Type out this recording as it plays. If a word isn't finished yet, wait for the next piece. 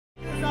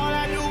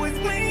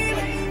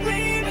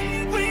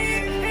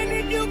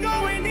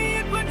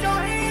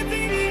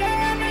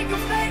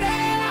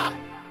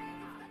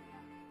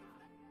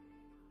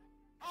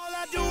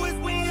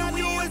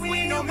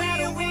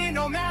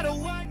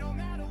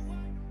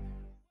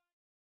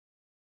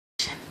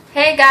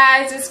Hey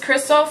guys, it's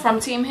Crystal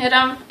from Team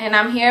Hit'em, and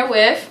I'm here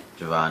with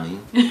Giovanni.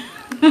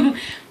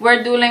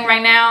 We're dueling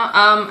right now.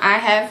 I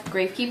have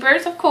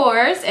Gravekeepers, of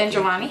course, and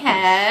Giovanni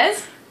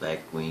has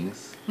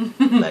Blackwings.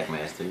 Black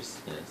Masters,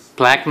 yes.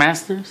 Black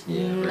Masters?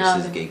 Yeah,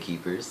 versus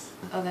Gatekeepers.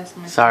 Oh, that's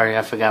my Sorry,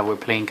 I forgot we're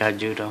playing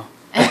Kajudo.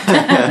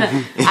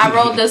 I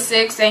rolled the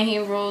 6 and he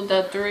rolled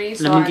the 3.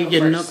 So Let me get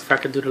your nook if I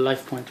could do the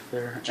life point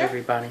for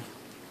everybody.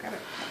 Grab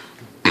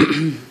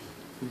it.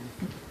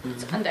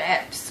 It's under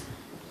apps.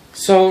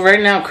 So right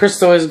now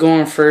Crystal is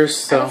going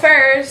first. So Go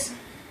first.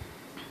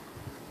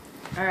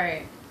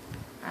 Alright.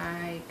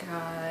 I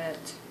got...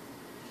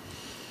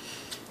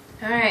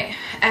 Alright.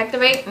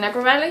 Activate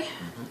Necro Valley.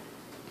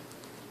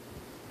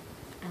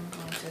 I'm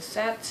going to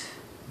set.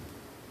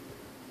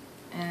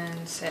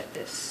 And set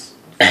this.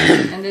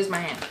 And this is my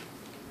hand.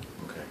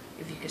 Okay.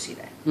 If you can see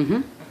that.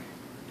 Okay.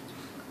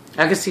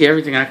 I can see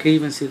everything. I can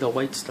even see the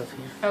white stuff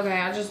here.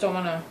 Okay, I just don't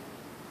want to...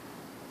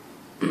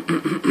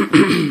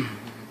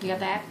 You got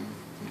that?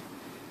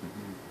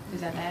 Is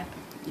that that?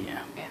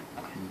 Yeah. Yeah,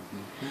 okay.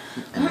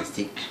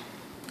 MST.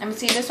 Let me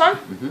see this one.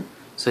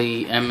 So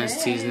he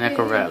MST's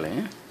Necro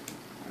Valley.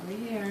 Over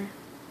here.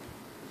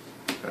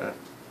 Okay.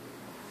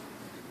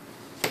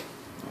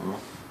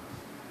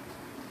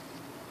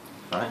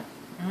 Fine.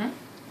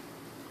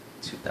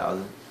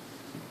 2000.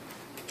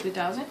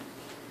 2000.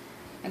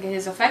 I get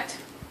his effect.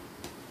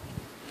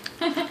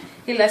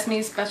 He lets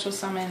me special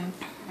summon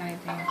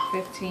anything.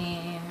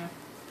 15.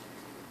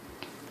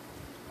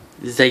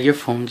 Is that your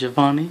phone,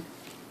 Giovanni?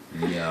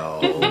 Yo.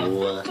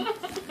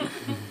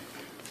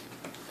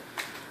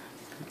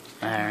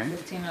 Alright.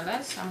 15 or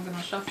less. I'm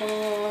gonna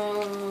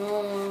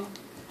shuffle.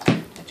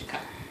 Let you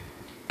cut.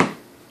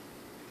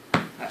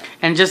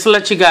 And just to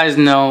let you guys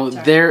know,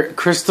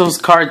 Crystal's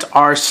cards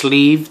are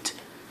sleeved.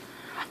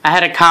 I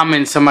had a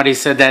comment. Somebody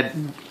said that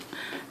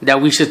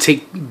we should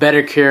take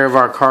better care of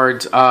our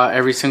cards.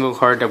 Every single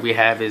card that we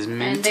have is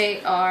mint. And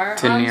they are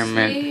to on near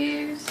mint.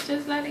 sleeves.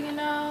 Just letting you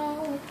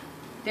know.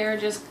 They're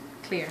just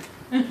clear.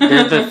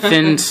 They're the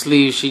thin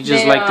sleeves. She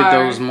just liked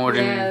those more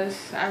than...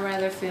 Yes, I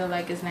rather feel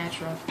like it's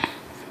natural.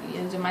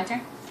 Is it my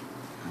turn?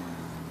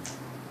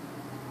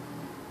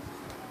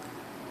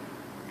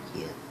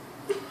 Yeah.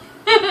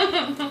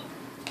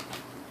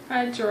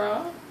 I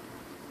draw.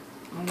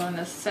 I'm going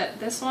to set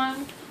this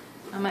one.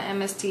 I'm going to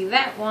MST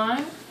that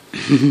one.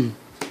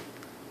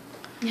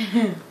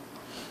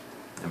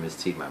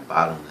 MST my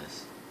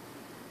bottomless.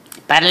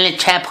 Bottomless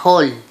trap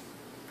hole.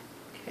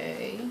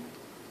 Okay.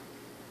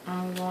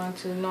 I'm going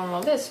to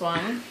normal this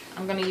one.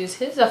 I'm going to use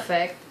his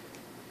effect.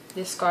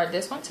 Discard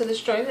this one to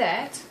destroy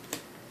that.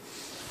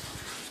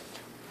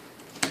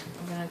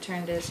 I'm going to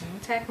turn this in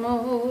attack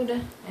mode.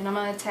 And I'm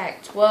going to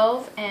attack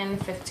 12 and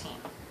 15.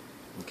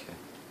 Okay.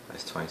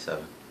 That's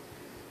 27.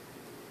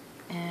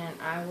 And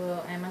I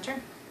will end my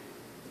turn.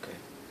 Okay.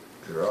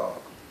 Draw.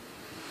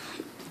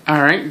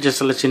 Alright, just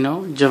to let you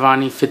know,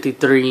 Giovanni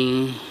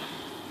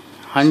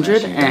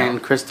 5,300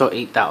 and Crystal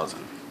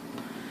 8,000.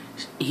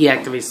 He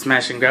activates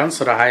Smashing Ground,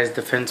 so the highest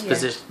defense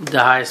position, the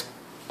highest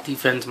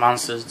defense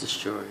monster is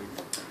destroyed.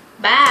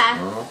 Bye.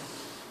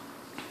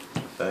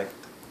 Effect.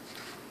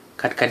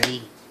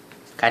 Katkadi.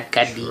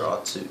 Katkadi.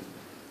 Draw 2.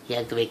 He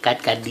activates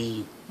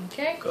Katkadi.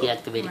 Okay. He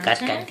activates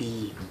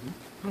Katkadi.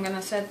 I'm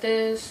gonna set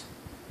this.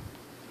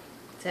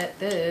 Set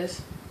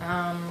this.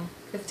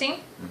 15.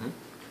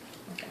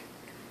 Okay.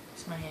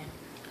 It's my hand.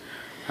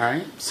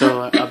 Alright,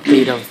 so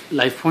update of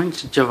life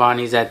points.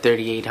 Giovanni's at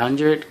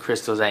 3,800.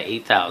 Crystal's at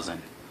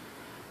 8,000.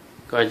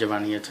 Go ahead,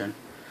 Giovanni, your turn.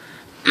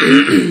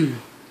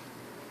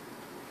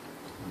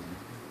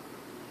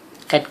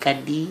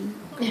 Katkadi.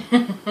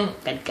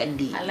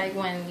 Katkadi. I like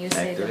when you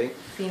say the Activate.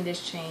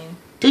 fiendish chain.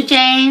 2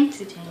 chains.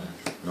 2 chains.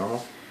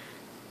 Normal.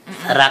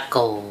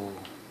 Rocco.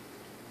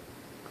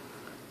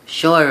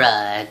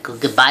 Shora.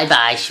 Goodbye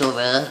bye,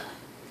 Shora.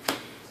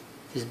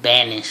 Is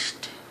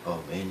banished.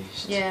 Oh,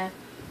 vanished. Yeah.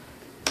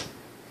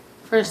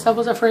 First, I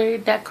was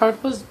afraid that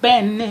card was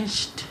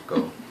banished.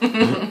 Go.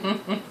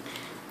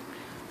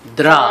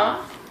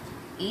 Draw.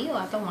 Ew,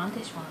 I don't want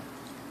this one.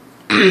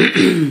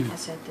 I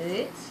set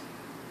this.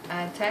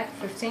 I attack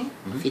 15.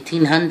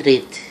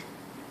 1,500.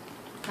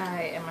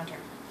 I end my turn.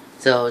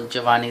 So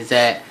Giovanni's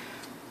at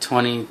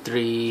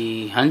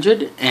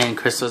 2,300 and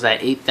Crystal's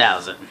at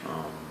 8,000.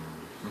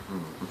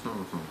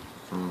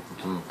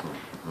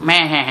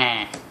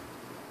 Man.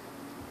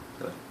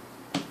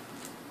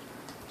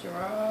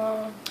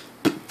 Draw.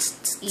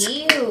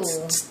 Ew.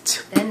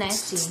 They're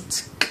nasty.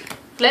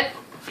 Flip.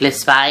 Flip I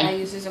spy.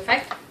 use this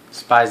effect.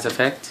 Spy's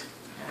effect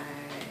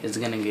is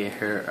gonna get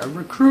her a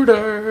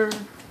recruiter.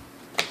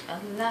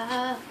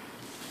 Allah.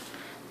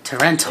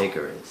 Torrential.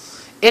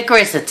 Icarus.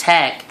 Icarus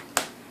attack.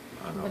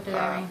 Oh, no, What did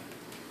I mean?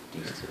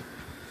 These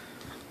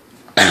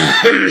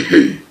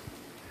 2.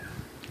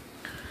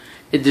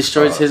 It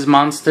destroys his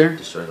monster.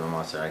 Destroys my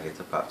monster. I get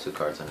to pop 2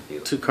 cards on the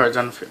field. 2 cards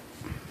on the field.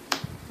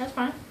 That's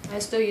fine. I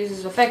still use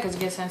his effect because it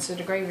gets sent to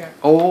the graveyard.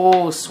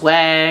 Oh,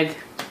 swag.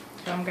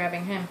 So I'm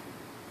grabbing him.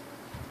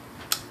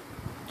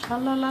 La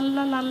la la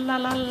la la la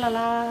la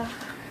la.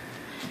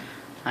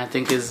 I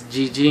think it's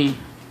GG.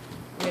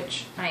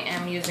 which I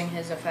am using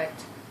his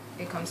effect.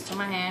 It comes to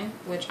my hand,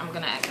 which I'm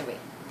gonna activate.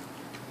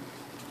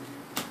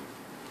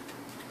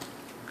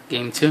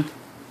 Game 2.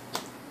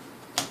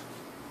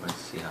 Let's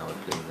see how it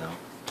plays out.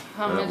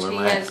 How Where- much where he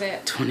am I has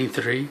at? it?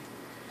 23.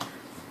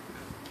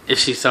 If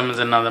she summons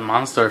another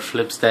monster or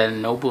flips that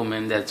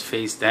nobleman that's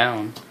face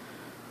down.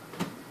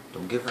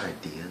 Don't give her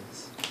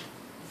ideas.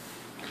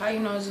 How you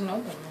know it's a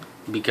nobleman?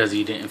 Because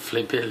you didn't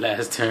flip it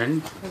last turn.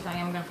 Because I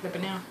am gonna flip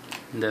it now.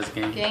 That's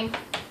game. Game.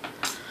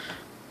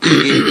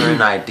 Give her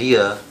an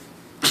idea.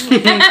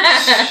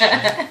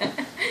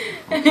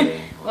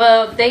 Okay.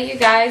 Well, there you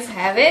guys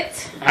have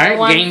it. I Alright,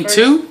 won game first.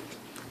 2.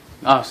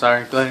 Oh,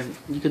 sorry. Go ahead.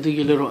 You could do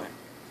your little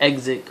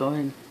exit. Go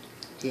ahead.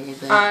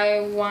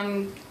 I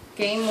won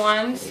game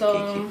 1, so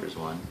Gravekeepers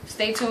won.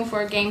 stay tuned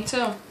for game 2.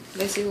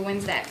 Let's see who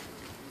wins that.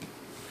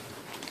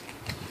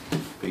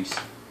 Peace.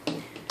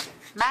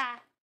 Bye.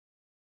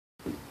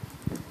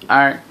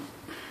 Alright.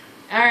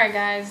 Alright,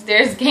 guys.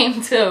 There's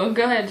game 2.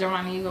 Go ahead,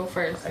 Giovanni. You go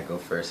first. I go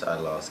first. I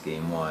lost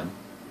game 1.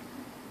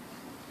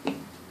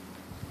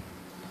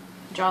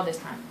 Draw this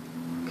time.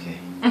 Okay.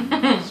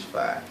 It's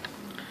 5.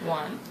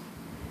 1.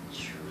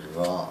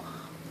 Draw.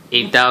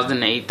 8,000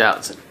 to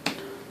 8,000.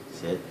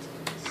 Set.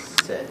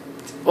 Set.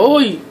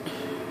 Oi!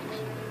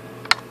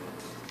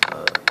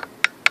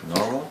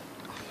 Normal.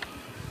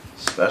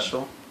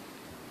 Special.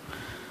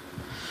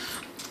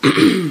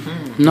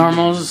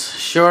 Normals,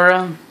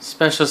 Shura.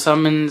 Special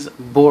summons,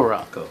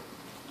 Bora. Go.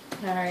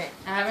 Alright.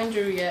 I haven't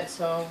drew yet,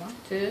 so 1,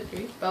 2,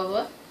 3. Bubble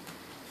up.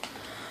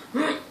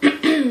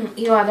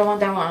 Ew, I don't want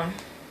that one.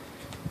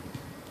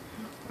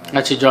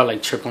 Let you draw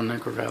like triple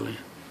Necro Valley.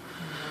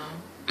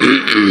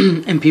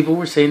 And people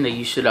were saying that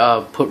you should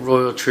put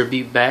Royal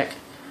Tribute back.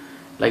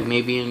 Like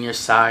maybe in your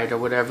side or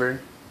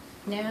whatever.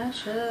 Yeah, I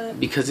should.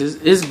 Because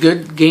it's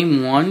good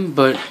game 1,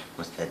 but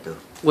What's that do?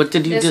 what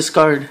did you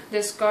discard?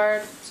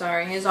 Discard.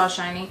 Sorry, it's all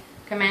shiny.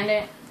 Command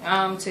it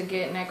to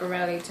get Necro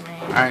Valley to my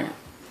hand. Alright.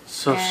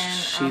 So And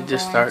she I'm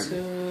discarded.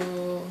 going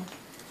to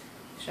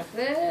shuffle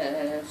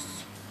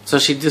this. So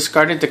she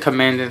discarded the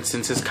commandant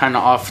since it's kind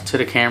of off to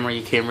the camera.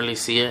 You can't really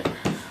see it.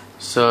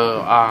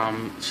 So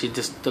she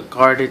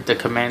discarded the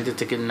commandant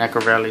to get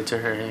Necro Valley to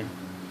her hand.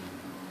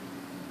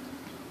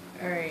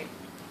 Alright.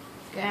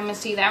 Okay, I'm going to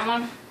see that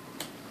one.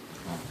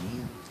 Oh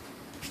man.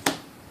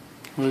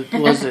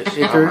 What was it?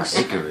 Icarus?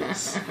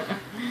 Icarus.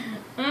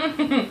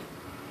 I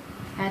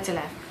had to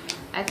laugh.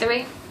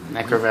 Activate.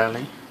 Necro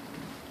Valley.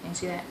 Can you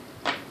see that?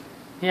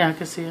 Yeah, I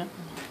can see it.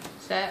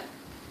 Set.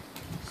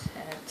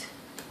 Set.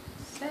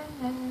 Set.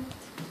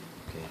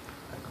 Okay.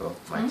 I go.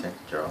 My turn.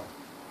 Draw.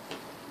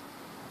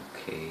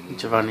 Okay.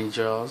 Giovanni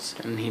draws,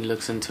 and he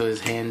looks into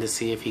his hand to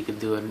see if he could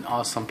do an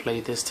awesome play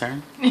this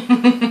turn.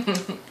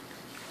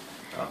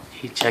 Oh,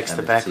 He checks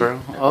the MST, back row.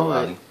 Necro Oh,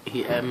 Valley.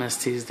 he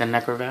MSTs the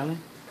Necro Valley.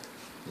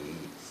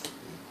 Yes.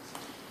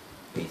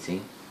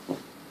 18.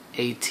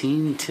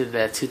 18 to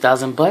the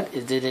 2,000 butt.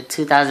 Is it a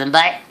 2,000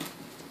 butt?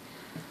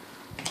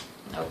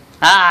 Nope.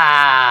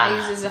 Ah! I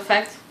use his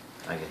effect,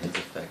 I get his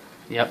effect.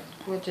 Yep.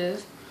 which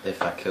is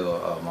If I kill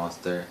a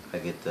monster, I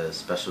get the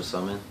special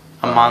summon.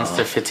 A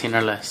monster 15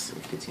 or less.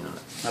 15 on it.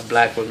 A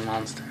Blackwing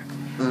monster.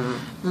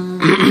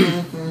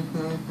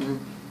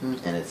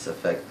 And its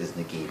effect is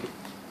negated.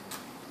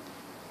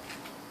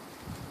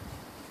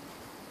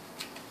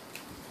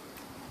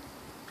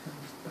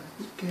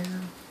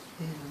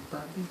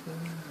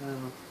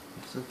 I'm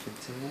so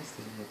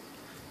fantastic.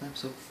 I'm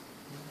so.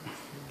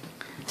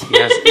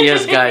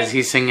 Yes, guys,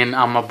 he's singing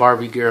I'm a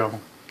Barbie girl.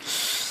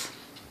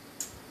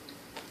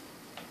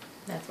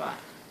 that's why.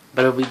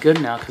 But it'll be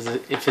good now, because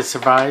if it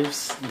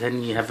survives,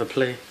 then you have a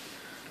play.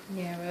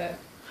 Yeah,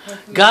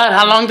 but God,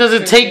 how long does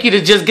it take you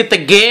to just get the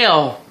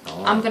Gale?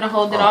 Oh. I'm gonna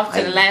hold it Oh, off to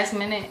I- the last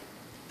minute,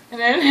 and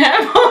then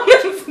have all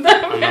this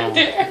stuff I in know.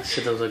 there.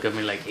 Should have looked at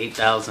me like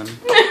 8,000.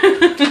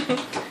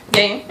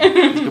 Game.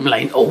 It's gonna be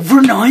like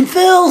over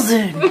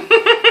 9,000.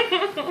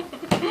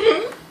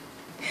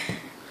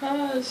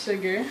 Oh,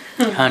 sugar.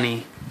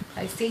 Honey.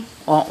 I see.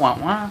 Wah,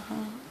 wah,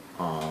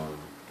 wah.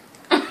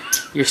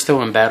 You're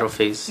still in battle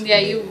phase. Yeah,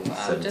 you.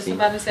 I was just 17.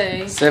 about to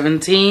say.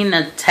 17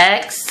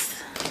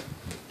 attacks.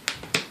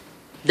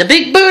 The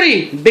big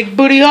booty. Big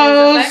booty His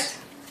hoes. effect?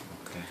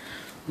 Okay.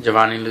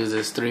 Giovanni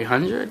loses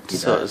 300. He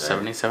So dies, it's right?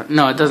 77.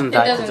 No, it doesn't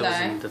die because doesn't it was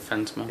die. in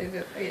defense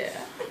mode. Yeah.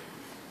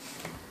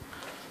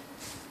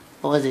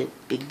 What was it?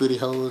 Big booty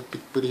hoes,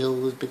 big booty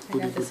hoes, big I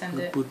got to send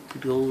it. booty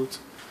hoes.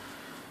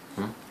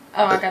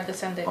 Oh, I got to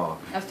send it. Oh.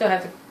 I still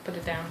have to put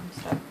it down.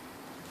 So.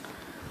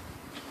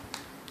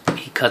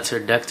 He cuts her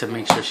deck to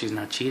make sure she's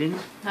not cheating.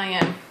 I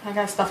am. I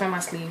got stuff in my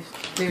sleeves.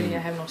 Clearly, I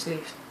have no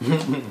sleeves.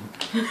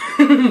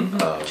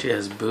 Oh, She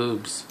has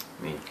boobs.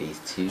 main phase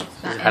 2. She's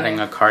Not hiding in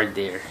a card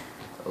there.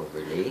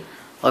 Overlay.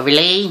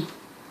 Overlay.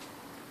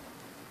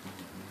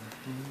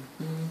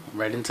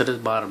 Right into this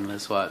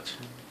bottomless. Watch.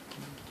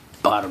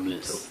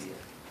 Bottomless. Sophia.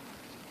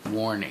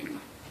 Warning.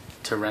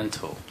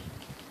 Torrential.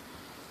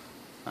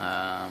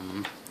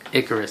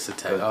 Icarus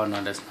attack. Oh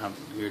no, that's not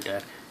your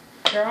deck.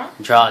 Girl?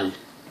 Draw.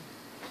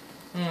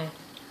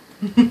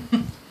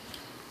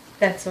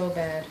 That's so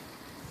bad.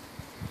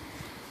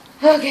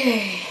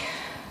 Okay.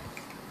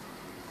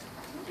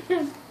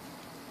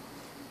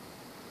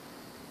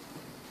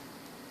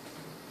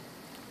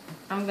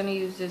 I'm gonna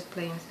use this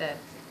play instead.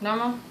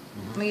 Normal?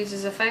 I'm gonna use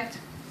this effect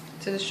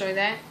to destroy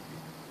that.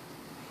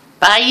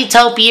 Bye,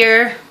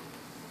 Utopia.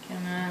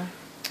 Can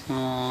I?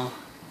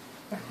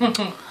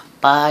 Aww.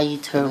 Bye,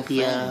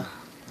 Utopia.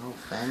 No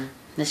friend.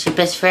 That's your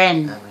best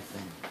friend. Not my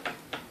friend.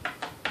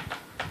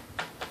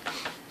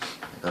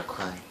 I got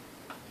cry.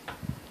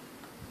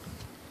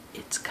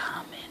 It's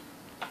coming.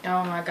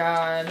 Oh my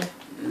god.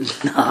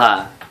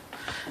 Nah.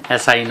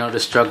 That's how you know the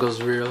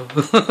struggle's real.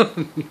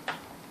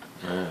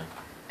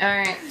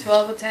 Alright,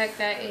 12 attack,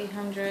 that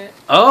 800.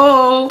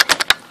 Oh!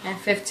 And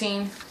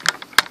 15.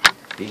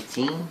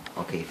 15?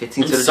 Okay,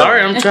 15 to the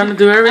Sorry, double. I'm trying to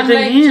do I'm everything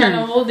like here. trying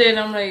to hold it,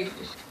 I'm like...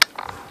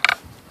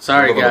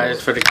 Sorry,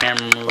 guys, for the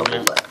camera Bubble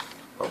movement. butt.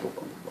 Bubble.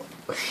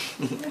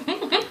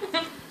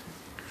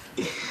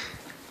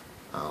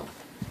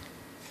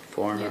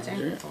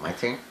 400. Oh, my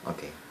turn?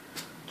 Okay.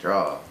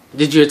 Draw.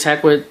 Did you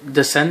attack with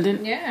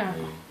Descendant? Yeah.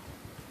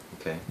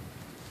 Okay.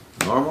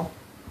 Normal.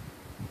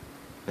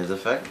 His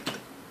effect.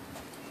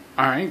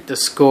 Alright, the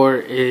score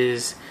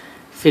is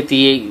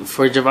 58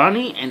 for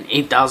Giovanni and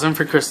 8,000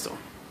 for Crystal.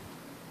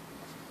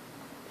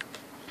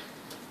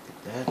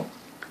 That.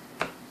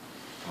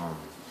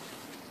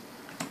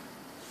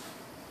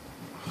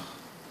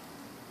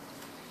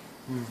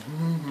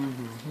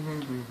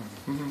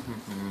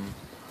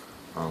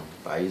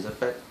 Bayou's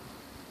effect.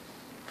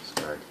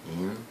 Start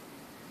him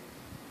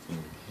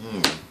and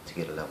him to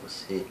get a level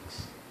 6.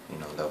 You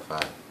know, level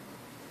 5.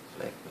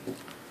 Like,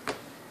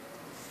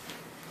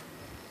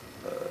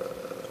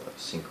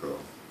 synchro.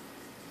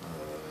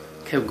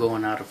 Kept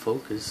going out of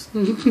focus.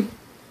 Get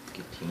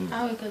team.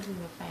 Oh, because he's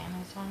a fan.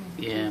 It's on.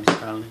 Yeah,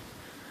 probably.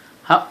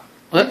 How?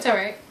 What? It's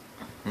alright.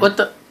 What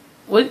the?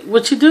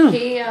 What you do?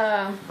 He,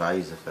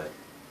 Bayou's effect.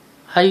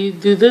 How you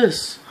do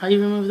this? How you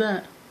remove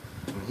that?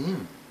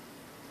 Him.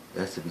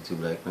 That has to be 2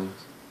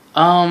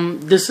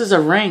 Blackwings. This is a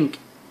rank,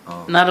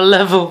 Oh. not a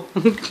level.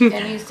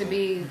 it needs to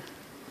be...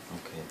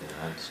 Okay, then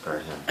I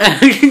discard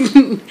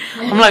him.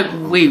 I'm like,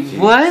 wait,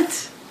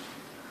 what?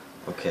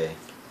 Okay.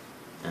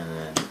 And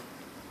then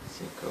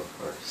synchro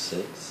for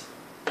 6.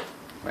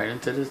 Right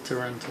into the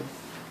Toronto.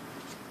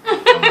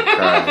 I'm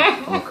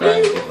gonna cry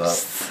and give up.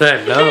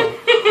 Said no.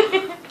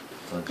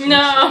 Oh, geez.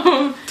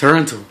 No!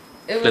 Toronto.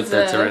 It Flip was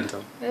that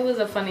Toronto. It was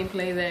a funny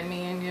play that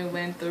me and you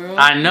went through.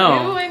 I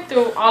know. You went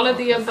through all of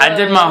the above. I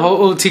did my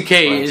whole OTK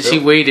and she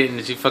 22. waited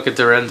and she fucking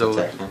Toronto.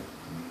 Attack him.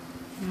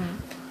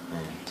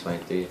 And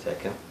 23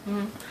 attack him.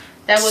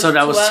 That was So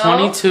that was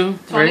 22,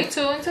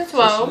 22 right? into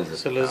 12.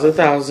 So lose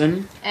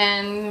 1,000.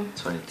 And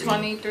 23.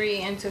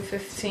 23 into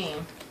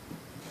 15.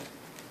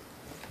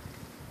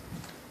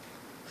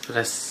 So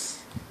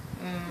that's...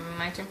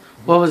 My turn.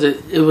 What was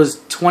it? It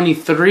was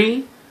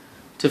 23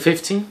 to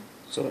 15?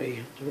 So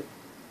 800.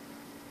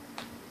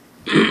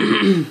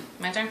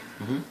 My turn.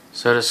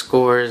 So the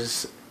score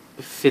is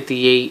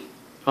 58.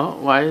 Oh,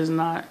 why is it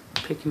not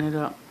picking it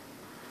up?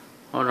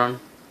 Hold on.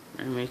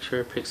 Let me make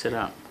sure it picks it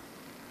up.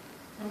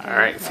 Okay,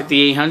 Alright,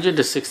 5,800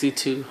 to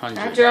 6,200.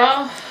 I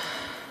draw.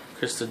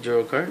 Crystal drew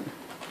a card.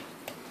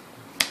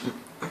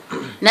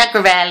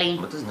 Necro Valley.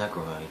 What does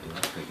Necro Valley do?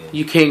 I forget.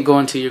 You can't go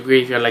into your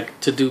graveyard like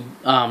to do,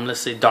 let's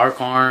say, Dark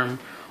Arm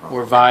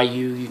or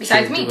Vayu. You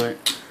Besides can't me. do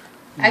it.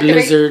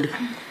 Activate.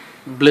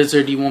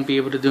 Blizzard, you won't be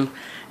able to do.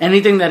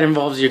 Anything that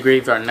involves your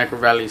graveyard, Necro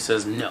Valley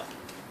says no.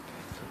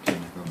 Okay,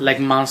 Like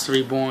Monster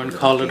Reborn,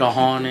 Call It a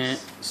Haunted,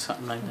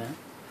 something like that.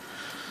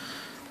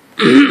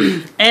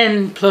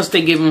 And plus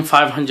they give him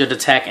 500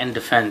 attack and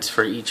defense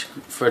for the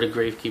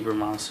Gravekeeper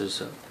monsters.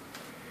 So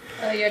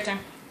Your turn.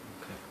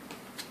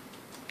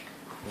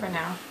 For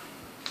now.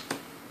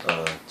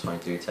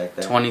 23 attack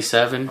that?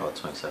 27. Oh,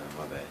 27,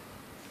 my bad.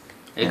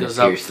 It And goes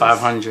it up pierces.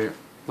 500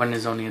 when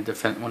there's only a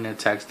when it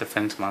attacks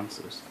defense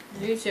monsters.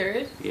 Are you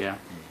serious? Yeah.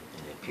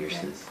 And it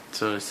pierces.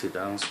 So let's see,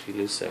 that one's you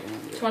lose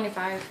 700.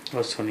 25. Oh,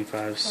 it's 25.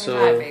 25,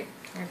 So babe.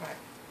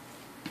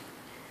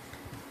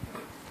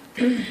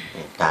 25.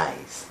 It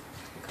dies.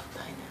 It gonna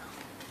die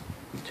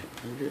now.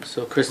 200.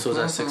 So Crystal's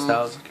at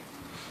 6,000.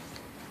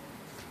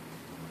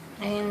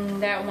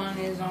 And that one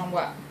is on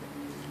what?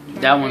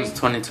 That one's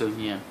 22.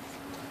 Yeah.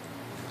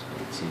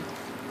 22.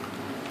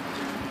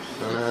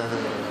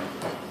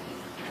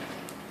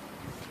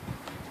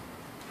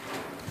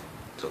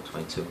 So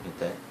 22 hit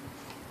that.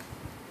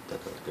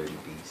 That goes Dirty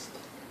Beast.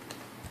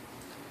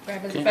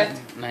 Grab his Okay.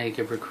 effect. Now you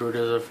can recruit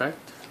as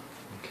effect.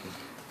 Okay.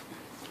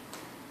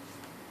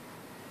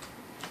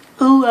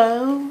 Ooh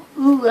oh,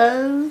 ooh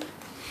oh.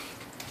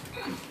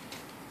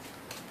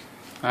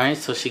 Alright,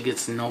 so she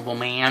gets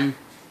Nobleman.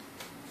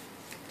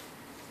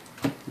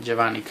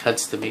 Giovanni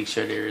cuts to make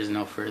sure there is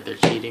no further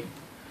cheating.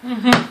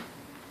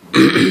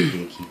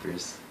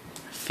 Gatekeepers.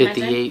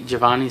 58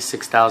 Giovanni,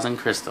 6,000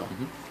 Crystal.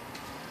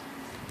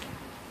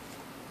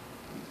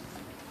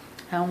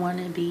 I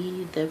wanna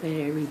be the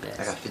very best.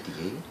 I got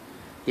 58.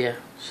 Yeah,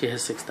 she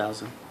has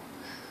 6,000.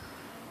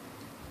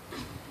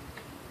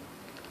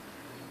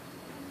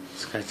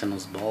 Scratching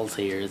those balls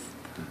hairs.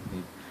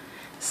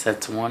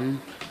 Sets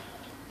 1.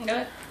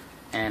 Good.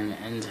 And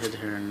ended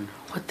her.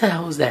 What the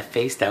hell is that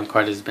face down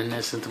card? It's been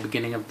there since the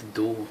beginning of the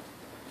duel.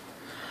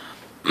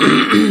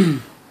 You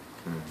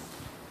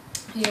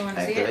don't want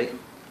to see it?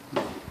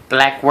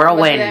 Black What does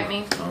Whirlwind. that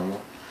mean?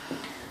 Normal.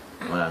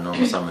 When I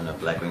normal summon a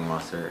Blackwing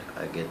monster,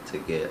 I get to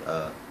get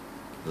a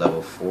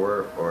level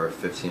 4 or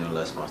 15 or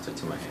less monster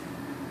to my hand.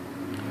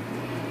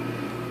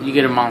 You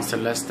get a monster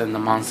less than the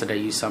monster that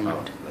you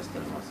summoned. Oh, less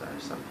than a monster I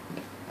summoned.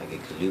 I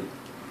get Kalute.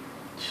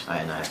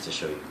 And I have to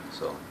show you,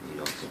 so you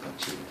don't think I'm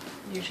cheating.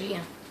 You're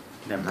cheating.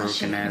 That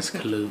broken ass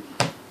Kalute.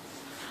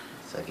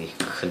 So I get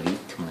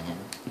Kalute to my hand.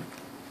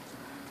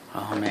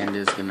 Oh man,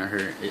 this is gonna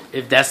hurt.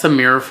 If that's a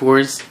Mirror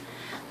Force,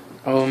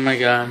 oh my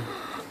god.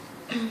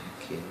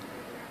 Okay,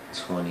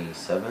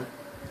 27.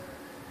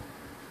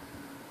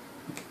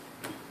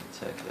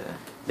 Take that.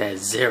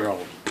 That's 0.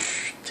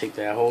 Take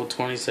that whole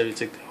 27.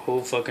 Take the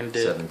whole fucking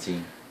dip.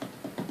 17.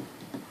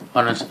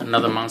 Oh, no,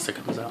 another monster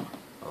comes out.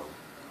 Oh.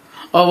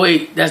 Oh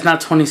wait, that's not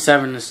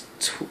 27. It's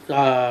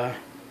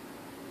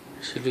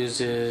she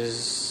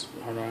loses.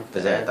 Hold on.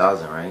 Is that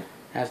 1,000, right?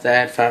 I have to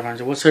add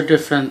 500. What's her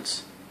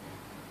difference?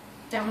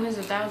 That one is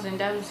 1,000.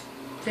 That was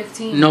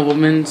 15.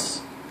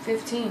 Nobleman's.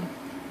 15.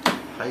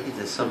 How you get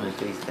the summon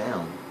face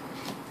down?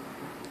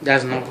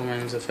 That's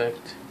Nobleman's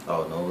effect.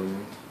 Oh, no.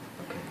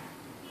 Okay.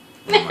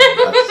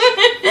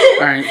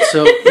 Alright,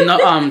 so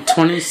no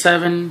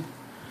 27.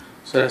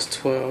 So that's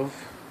 12.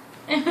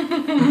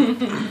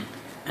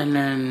 And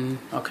then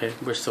okay,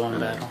 we're still in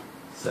battle.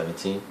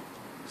 17.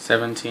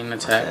 17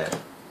 attack.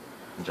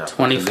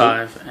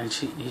 25. And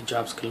he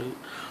drops Kalute.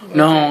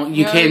 No,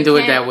 you can't do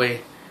it that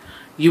way.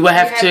 You would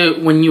have You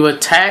to when you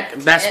attack.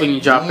 That's when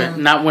you drop it,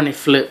 not when it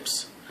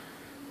flips.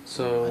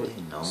 So I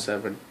didn't know.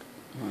 7.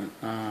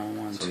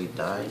 1, So 2, he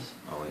dies?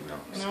 Oh wait, no.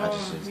 I No,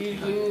 just lose you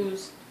 800.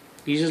 lose.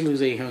 You just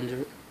lose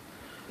 800.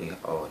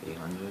 Oh,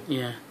 800?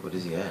 Yeah. What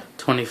is he at?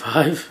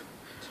 25.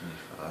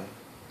 25?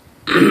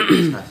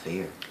 It's not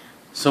fair.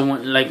 So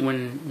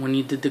when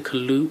you did the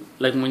Kalute,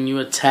 like when you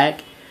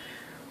attack,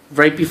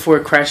 right before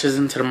it crashes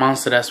into the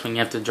monster, that's when you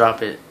have to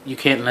drop it. You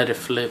can't let it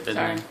flip and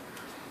then.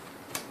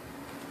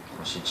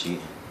 Oh, she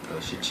cheating. Oh,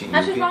 she cheating.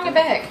 I just brought it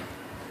back.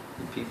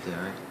 You peeped it,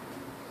 right?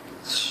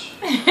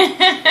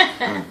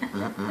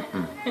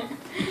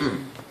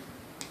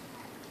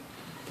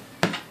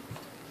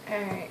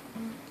 Alright.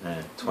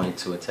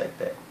 22 attack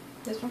that.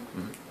 This one?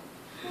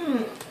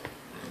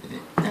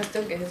 I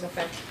still get his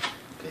effect.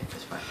 Okay,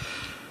 that's fine.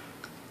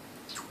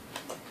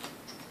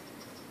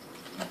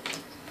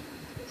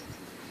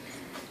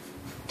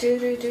 Do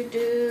do do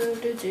do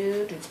do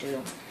do do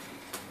do.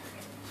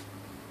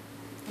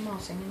 I'm all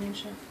singing and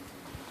shit.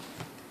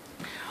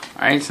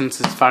 Alright, since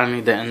it's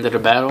finally the end of the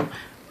battle,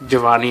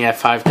 Giovanni at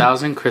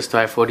 5,000, Crystal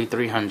at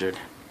 4,300.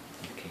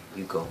 Okay,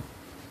 you go.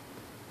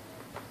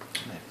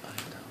 I'm at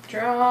 5,000.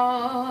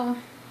 Draw.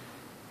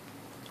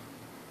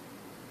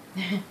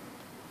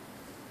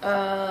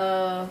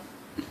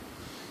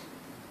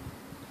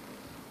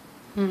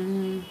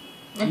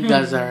 You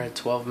guys are at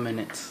 12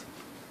 minutes.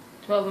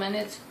 12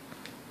 minutes.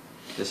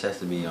 This has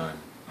to be on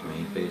the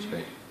main page,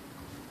 right?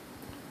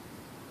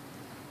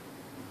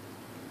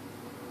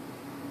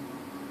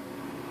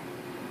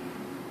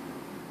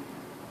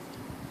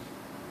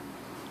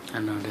 I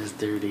know that's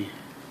dirty.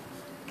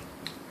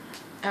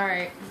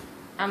 Alright.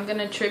 I'm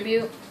gonna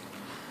tribute.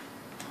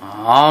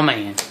 Oh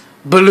man.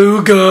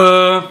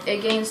 Beluga!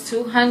 It gains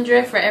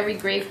 200 for every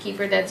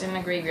Gravekeeper that's in the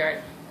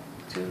graveyard.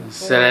 2, 4,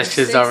 So that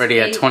shit's 6, already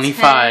at 8,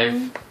 25.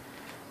 10,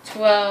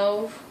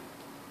 12,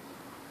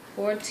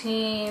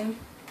 14,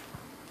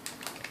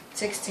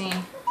 16.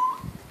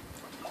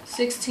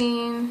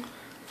 16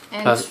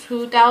 and Plus-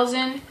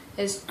 2,000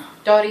 is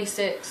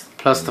 36.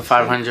 Plus the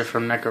 500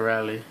 from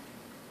Neckarally.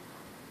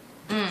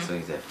 So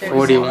he's at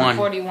 41.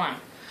 41.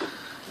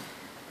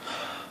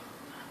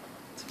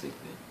 It's a big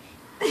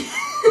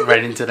bitch.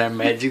 Right into that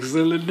magic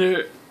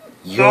cylinder.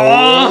 Yo!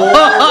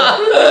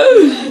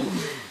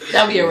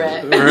 That'll be a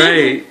wrap.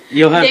 Right.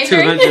 You'll have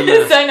 200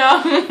 left. So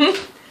no.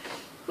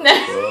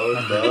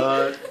 Oh,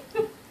 God.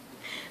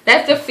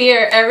 That's the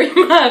fear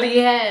everybody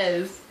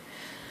has.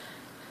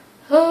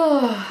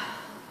 But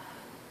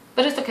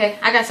it's okay.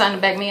 I got something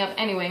to back me up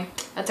anyway.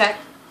 Attack.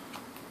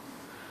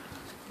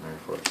 Iron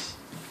Force.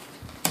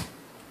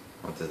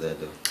 What does that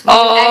do?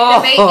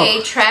 Activate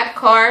a trap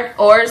card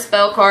or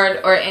spell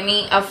card or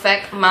any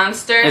effect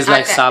monster. It's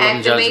like I can Solemn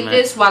activate Judgment.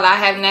 this while I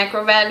have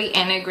Necro Valley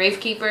and a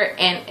Gravekeeper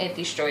and it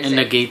destroys It it.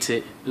 negates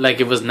it.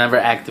 Like it was never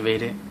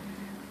activated.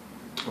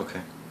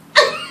 Okay.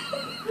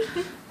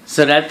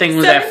 So that thing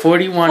was at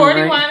 41,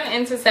 41 right?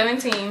 into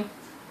 17.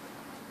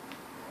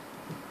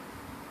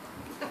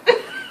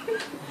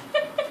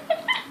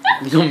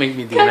 You gonna make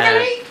me do math.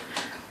 Calculate.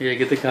 Yeah,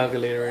 get the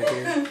calculator right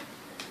there.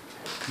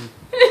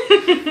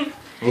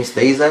 He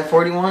stays at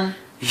 41?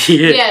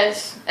 Yeah.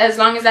 Yes, as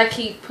long as I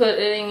keep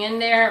putting in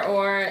there,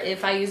 or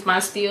if I use my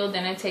steel,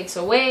 then it takes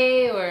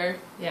away, or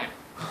yeah.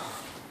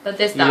 But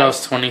this You dies.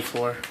 lost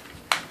 24.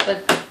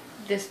 But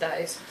this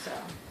dies, so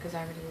because I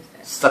already used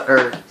that.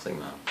 Sucker! It's like,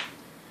 no.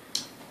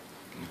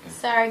 Okay.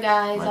 Sorry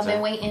guys, My I've been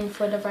turn. waiting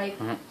for the right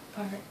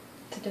part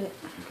to Do it.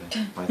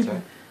 Okay, my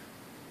turn.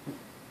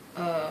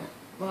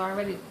 Well, I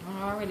already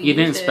You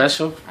didn't used it.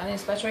 special? I didn't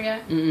special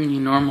yet? You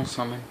normal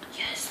summon.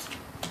 Yes.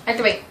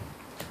 Activate.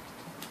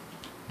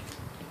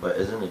 But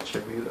isn't it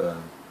tribute?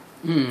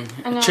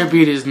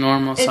 Tribute is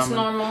normal It's summon.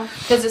 normal.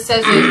 Because it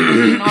says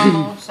it's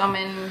normal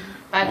summon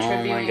by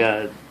tribute. Oh my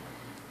god.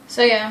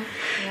 So yeah,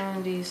 one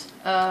of these.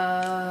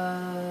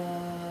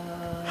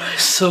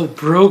 So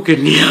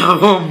broken, yo.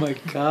 Oh my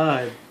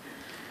god.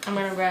 I'm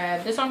gonna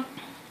grab this one.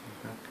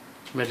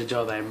 Better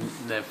draw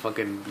that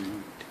fucking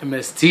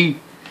MST.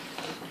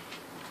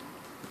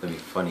 It'd be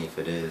funny if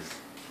it is.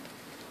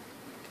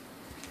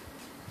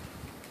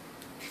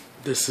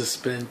 The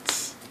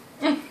suspense.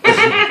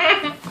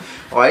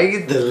 Why you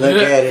get to look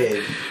at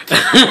it? I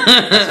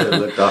should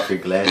have looked off your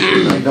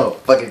glasses. Like, no,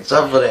 fucking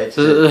shuffle that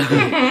shit.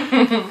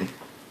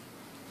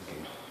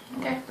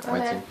 Okay, go My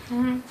ahead.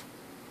 turn.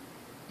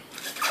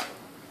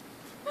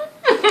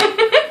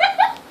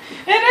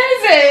 It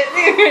is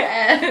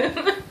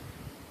it.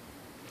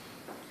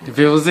 If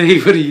it was it, he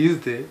would have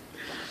used it.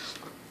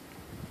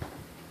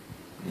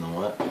 You know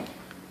what?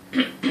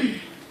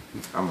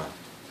 I'm gonna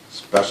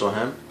special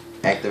him.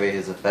 Activate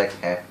his effect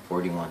at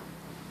 41.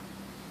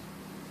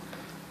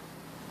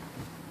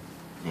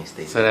 And he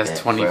stays So like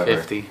that's that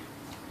 2050.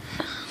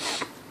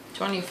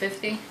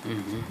 2050.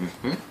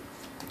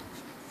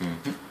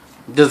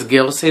 Does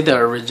Gil say the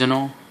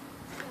original?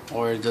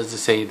 Or does it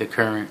say the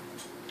current?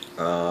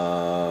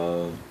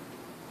 Well,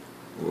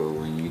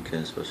 when you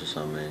can special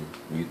summon,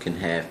 you can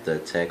have the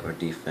attack or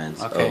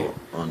defense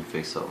on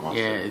face up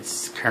monster. Yeah,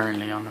 it's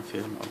currently on the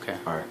field. Okay.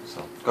 Alright,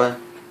 so go ahead.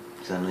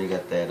 So I know you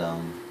got that,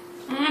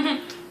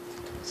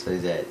 so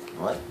he's at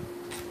what?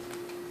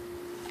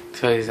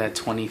 So he's at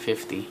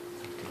 2050.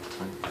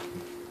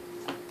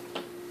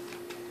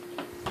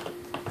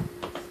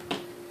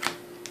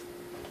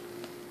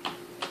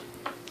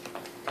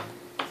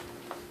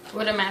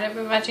 Would it matter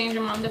if I change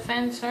him on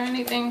defense or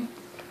anything?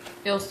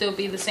 It'll still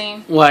be the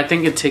same. Well, I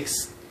think it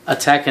takes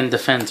attack and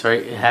defense,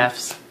 right? It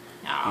halves.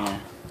 No. Yeah.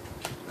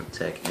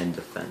 Attack and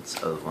defense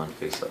of one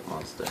face up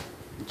monster.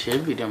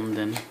 Tribute him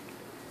then.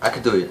 I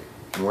could do it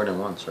more than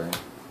once, right?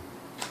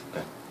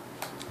 Okay.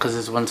 Because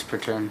it's once per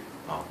turn.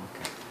 Oh,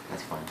 okay.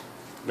 That's fine.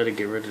 Better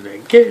get rid of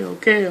that. Gale.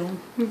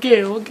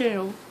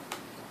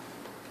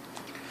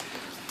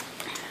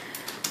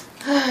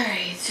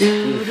 Alright.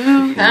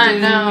 I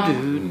know.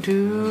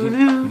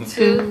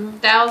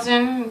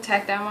 2000.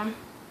 Attack that one.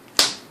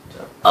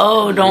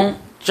 Oh, don't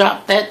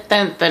drop that.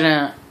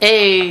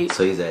 Hey.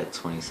 So he's at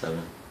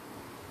 27.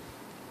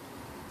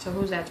 So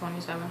who's at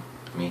 27?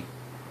 Me.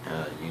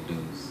 You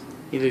lose.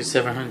 You lose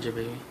 700,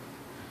 baby.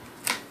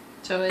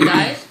 So it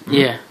dies?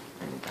 Yeah.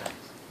 And he dies.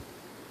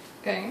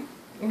 Okay.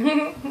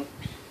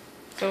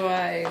 So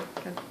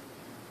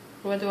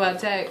what do I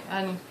attack?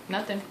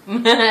 Nothing.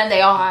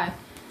 They all high.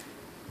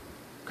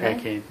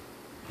 Crackhead.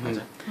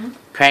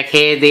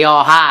 Crackhead, they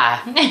all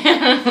high.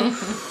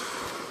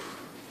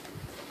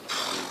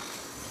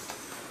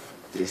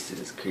 This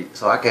is creepy.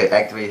 So I could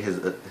activate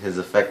his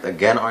effect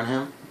again on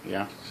him?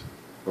 Yeah.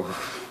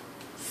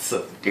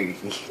 So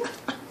dirty.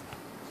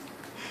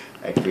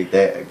 Activate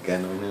that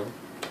again on him.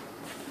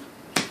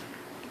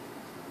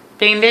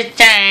 Ping this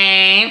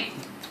chain.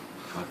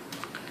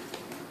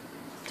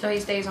 So he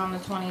stays on the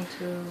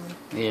 22.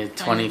 Yeah,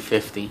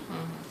 2050.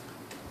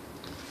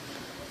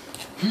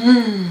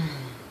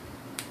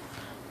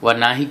 Well,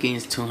 now he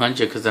gains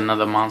 200 because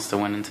another monster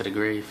went into the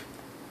grave.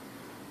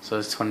 So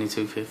it's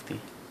 2250.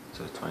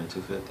 So it's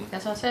 2250?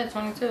 That's what I said,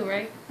 22,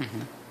 right?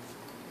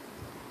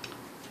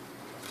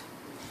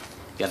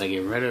 Gotta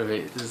get rid of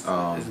it. It's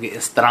getting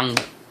strong.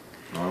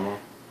 Normal?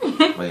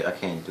 Wait, I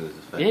can't do his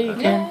effect. Yeah, you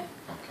can.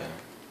 Okay.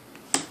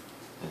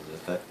 His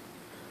effect?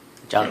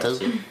 Johto.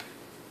 You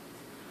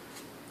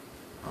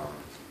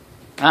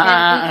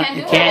can't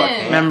You do can't.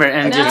 it. Remember,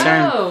 end your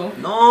turn.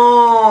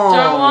 No!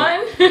 Draw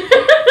one.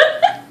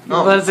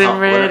 No. Wasn't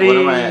ready. What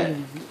am I at?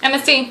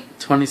 MST.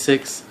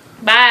 26.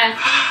 Bye.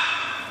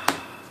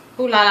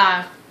 Ooh la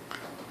la.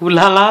 Ooh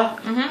la la?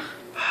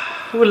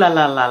 Ooh la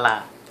la la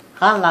la.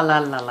 Ah la la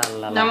la la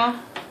la la. Demo.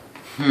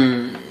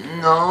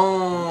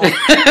 No.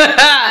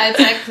 I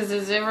attack because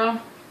it's 0.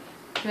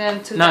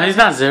 Then 2. No, he's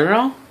not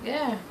 0.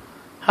 Yeah.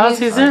 How is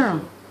he 0?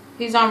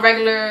 He's on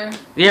regular.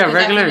 Yeah, his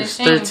regular is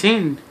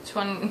definition.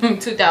 13.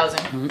 2000.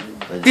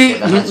 Let's take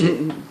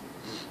 100.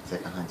 It's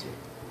like 100.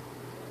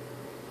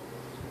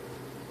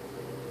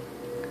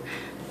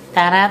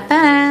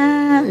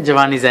 Da-da-da.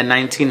 Giovanni's at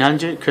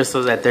 1900.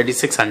 Crystal's at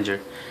 3600.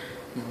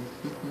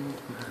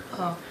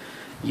 Oh.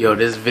 Yo,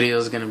 this video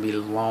is gonna be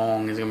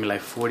long. It's gonna be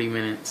like 40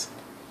 minutes.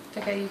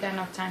 Okay, you got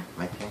enough time.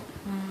 My turn?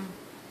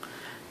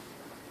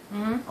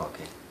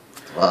 Okay.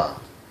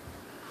 12.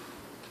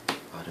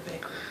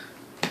 Automatic.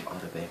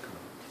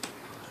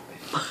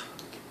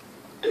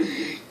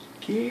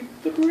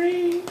 Keep the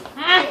ring.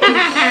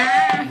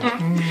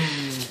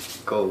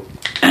 Go.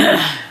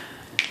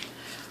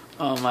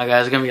 Oh my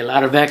god, it's gonna be a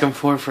lot of back and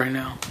forth right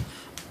now.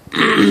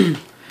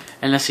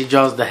 Unless he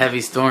draws the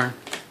heavy storm.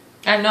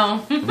 I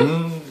know.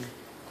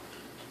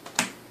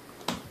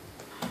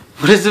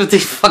 What is it with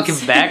these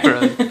fucking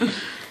backgrounds?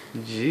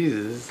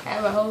 Jesus. I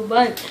have a whole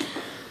bunch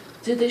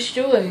to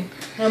destroy.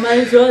 I might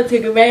as well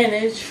take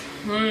advantage.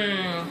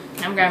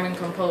 I'm grabbing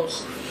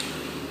compost.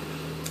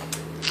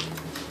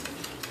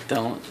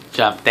 Don't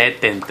drop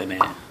that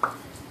internet.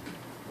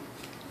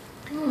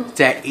 It's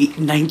at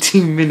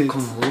 19 minutes.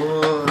 Come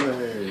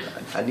on.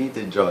 I need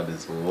to draw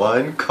this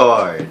one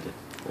card.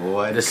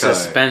 The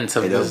suspense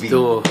of It'll this be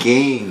duel.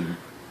 Game.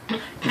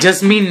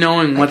 Just me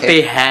knowing what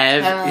they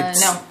have,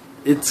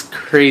 it's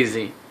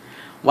crazy.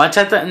 Watch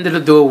at the end of the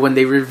duel when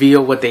they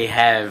reveal what they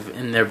have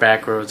in their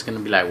back row. It's gonna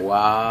be like,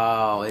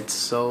 wow, it's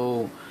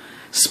so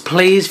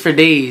plays for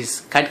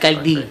days. Yeah, because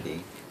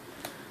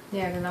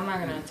I'm not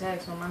gonna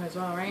attack, so I might as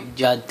well, right?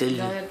 Go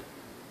ahead.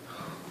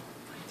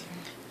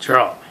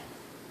 Draw.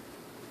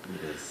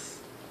 Yes.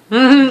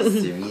 Are you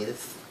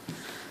serious?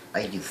 Are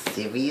you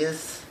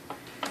serious?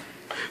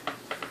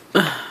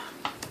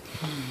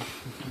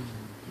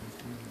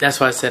 That's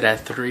why I said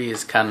at 3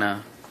 is kind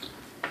of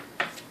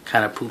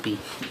poopy.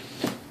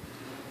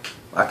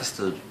 I can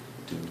still do.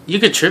 You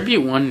could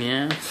tribute one,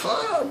 yeah.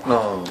 Fuck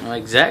no.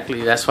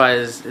 Exactly. That's why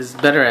it's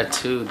better at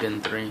 2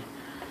 than 3.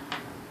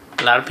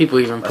 A lot of people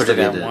even put it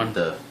at 1.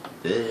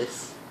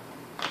 This.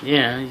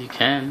 Yeah, you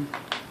can.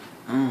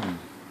 And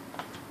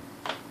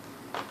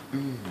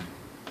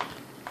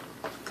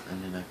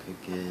then I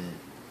could get.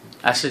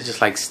 I should just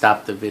like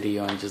stop the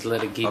video and just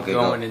let it keep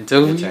going go.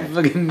 until Your we turn.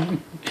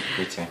 fucking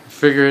Your turn.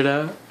 figure it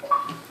out.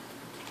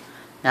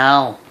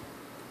 No.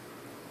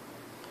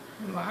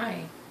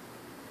 Why?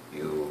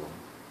 You.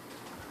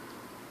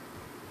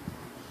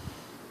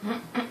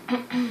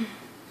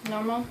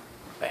 Normal?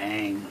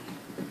 Bang.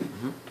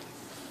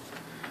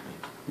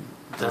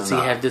 Does he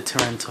have the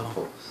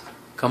Toronto?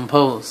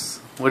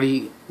 Compose. What are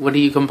you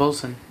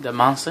composing? The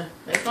monster?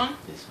 This one?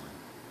 This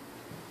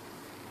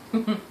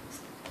one.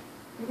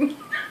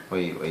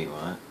 Wait,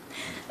 what?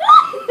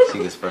 See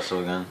the special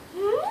again?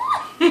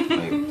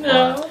 Wait,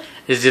 No. what?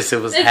 It's just it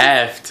was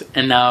halved,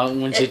 and now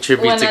when she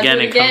tributes again,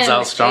 it comes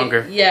out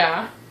stronger.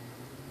 Yeah.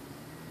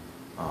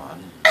 Oh,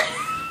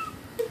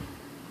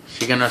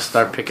 She's gonna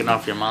start picking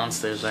off your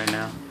monsters right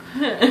now.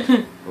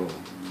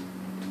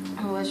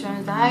 Which one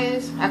is the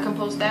highest? I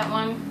composed that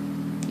one.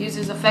 Use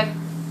his effect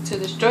to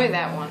destroy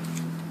that one.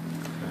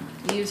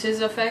 Use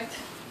his effect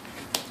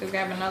to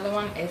grab another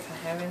one. If I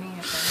have any.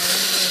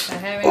 I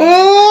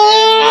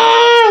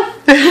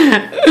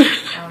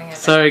only have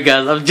Sorry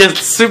guys, I'm just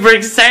super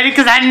excited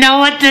because I know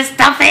what this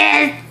stuff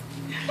is.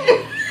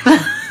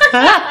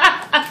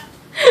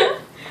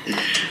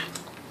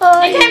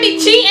 You can't be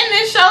cheating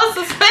this show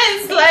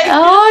suspense like.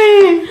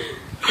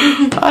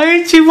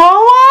 Hi,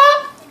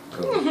 Chihuahua.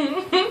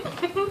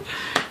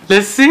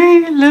 Let's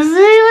see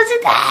what's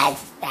it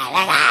does.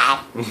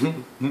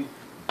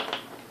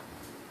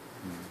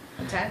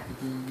 Attack.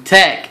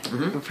 Tech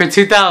for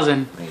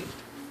 2,000. wait.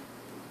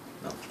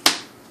 No.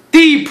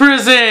 The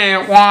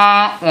prison.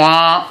 Wah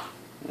wah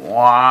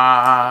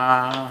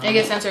wah. It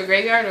gets sent to a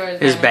graveyard or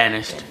is Is it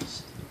banished.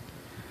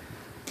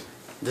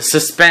 The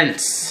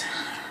suspense.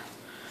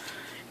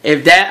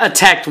 If that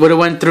attack would have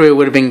went through, it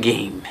would have been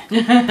game.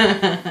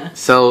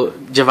 So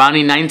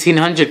Giovanni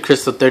 1900,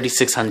 Crystal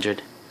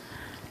 3600.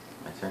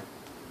 My turn.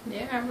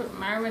 Yeah,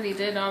 I already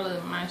did all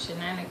of my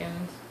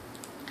shenanigans.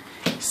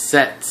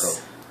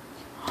 Sets.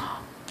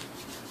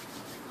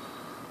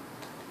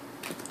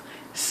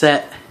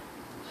 Set.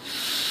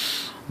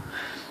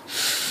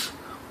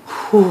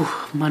 Whew,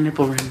 my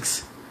nipple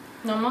rings.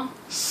 No more?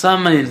 Where's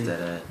Summon.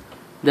 that at?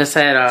 That's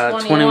at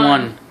 21.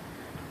 21.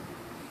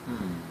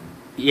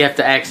 You have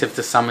to ask if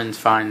the summon's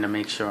fine to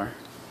make sure.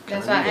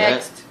 That's why I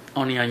asked.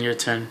 Only on your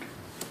turn.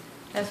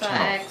 That's why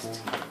I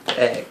asked.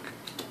 Back.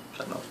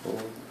 Trying to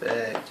hold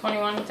back.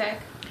 21 attack.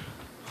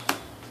 Oh,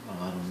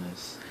 I don't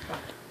miss.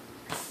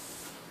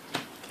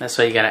 That's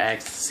why you gotta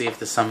ask to see if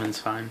the summon's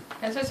fine.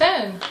 That's what I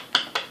said.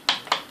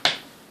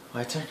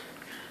 My turn.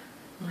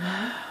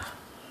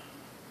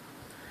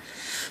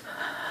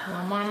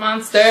 One more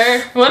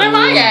monster. What am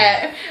I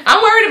at?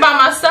 I'm worried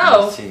about Let's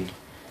myself. see.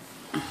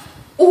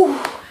 Ooh,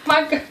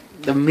 my God.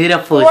 The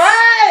Metaphors.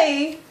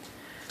 Why?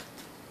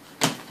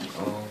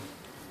 Oh.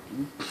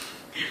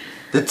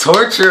 The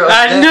torture of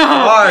I that know.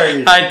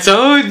 card. I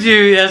told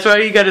you. That's why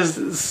you gotta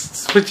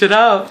switch it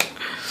out.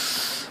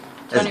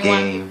 That's 21.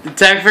 game.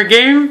 Attack for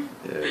game.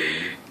 Yeah.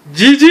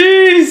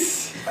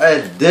 GG's. I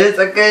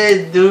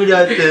can't do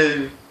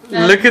nothing.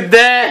 Look at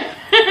that.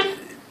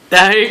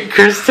 That ain't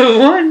Crystal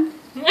won.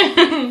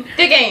 Good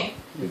game.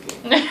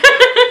 Okay.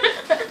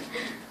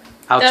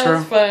 Outro. That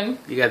was fun.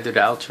 You gotta do the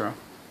outro.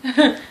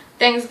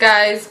 Thanks,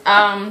 guys.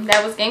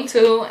 That was game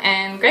 2,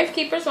 and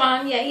Gravekeepers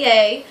won. Yay,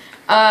 yay.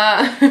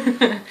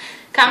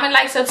 Comment,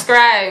 like,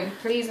 subscribe.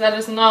 Please let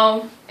us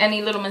know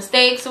any little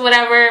mistakes or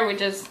whatever. We're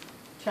just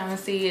trying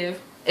to see if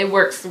it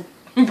works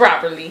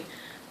properly.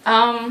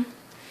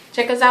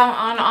 Check us out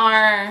on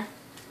our,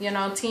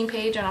 team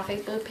page, on our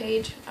Facebook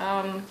page.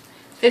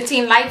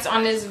 15 likes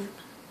on this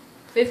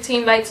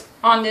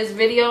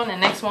video, and the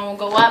next one will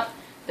go up.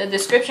 The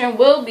description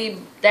will be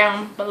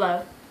down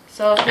below.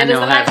 So and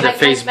they'll have the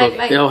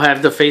Facebook. They'll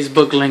have the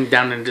Facebook link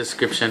down in the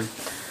description.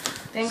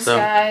 Thanks,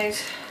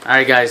 guys. All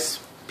right, guys.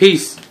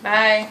 Peace.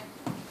 Bye.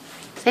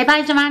 Say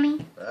bye, Giovanni.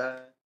 Bye.